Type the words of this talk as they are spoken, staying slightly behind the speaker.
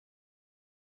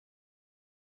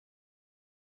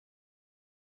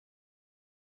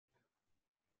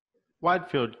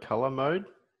Widefield color mode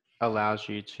allows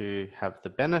you to have the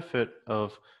benefit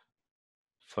of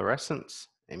fluorescence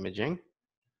imaging,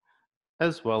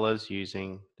 as well as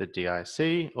using the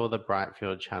DIC or the bright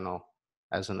field channel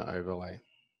as an overlay.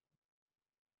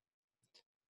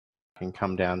 I can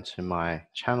come down to my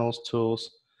channels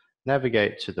tools,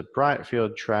 navigate to the bright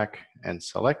field track and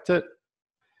select it.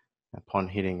 Upon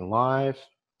hitting live,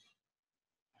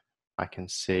 I can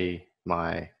see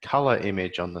my color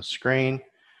image on the screen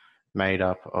made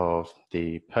up of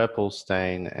the purple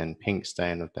stain and pink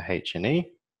stain of the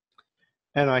H&E.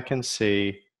 And I can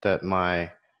see that my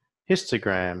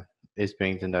histogram is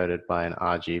being denoted by an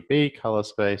RGB color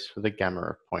space for the gamma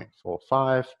of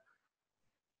 0.45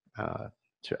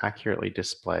 to accurately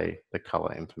display the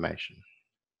color information.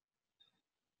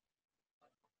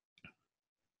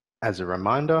 As a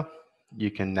reminder, you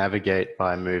can navigate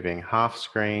by moving half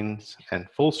screens and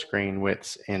full screen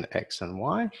widths in X and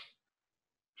Y.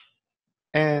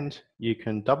 And you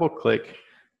can double click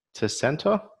to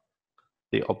center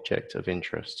the object of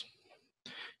interest.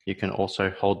 You can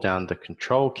also hold down the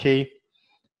control key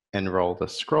and roll the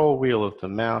scroll wheel of the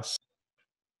mouse,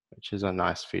 which is a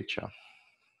nice feature.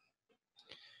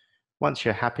 Once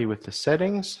you're happy with the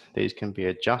settings, these can be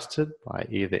adjusted by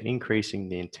either increasing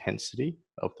the intensity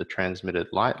of the transmitted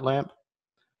light lamp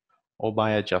or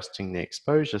by adjusting the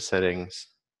exposure settings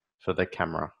for the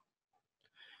camera.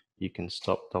 You can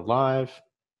stop the live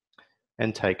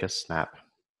and take a snap.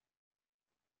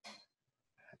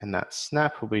 And that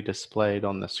snap will be displayed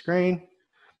on the screen,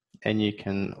 and you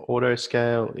can auto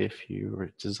scale if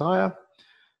you desire,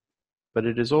 but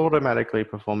it is automatically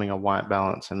performing a white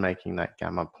balance and making that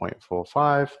gamma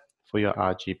 0.45 for your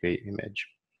RGB image.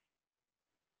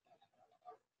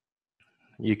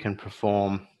 You can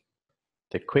perform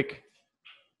the quick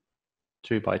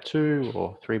 2x2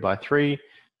 or 3x3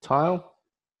 tile,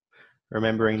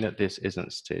 remembering that this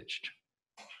isn't stitched.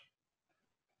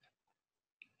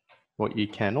 What you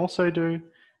can also do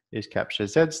is capture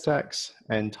Z-stacks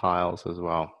and tiles as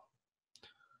well.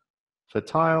 For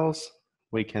tiles,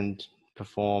 we can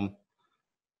perform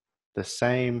the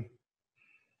same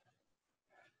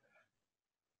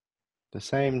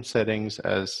settings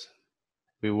as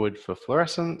we would for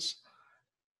fluorescence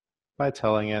by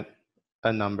telling it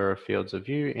a number of fields of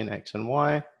view in X and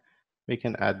Y. We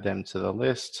can add them to the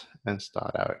list and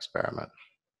start our experiment.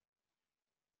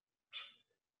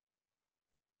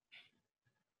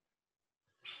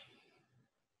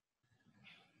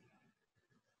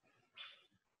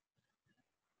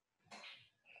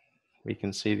 We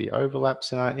can see the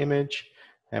overlaps in our image,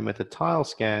 and with a tile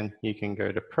scan, you can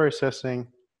go to processing,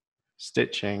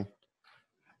 stitching,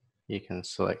 you can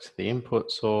select the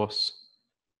input source,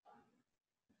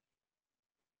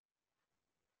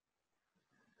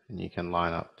 and you can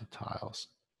line up the tiles.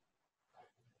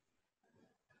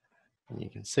 And you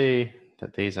can see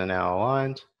that these are now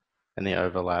aligned and the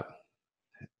overlap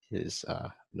is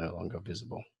no longer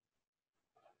visible.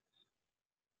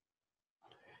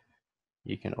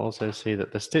 You can also see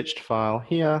that the stitched file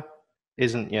here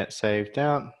isn't yet saved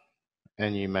out,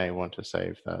 and you may want to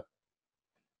save that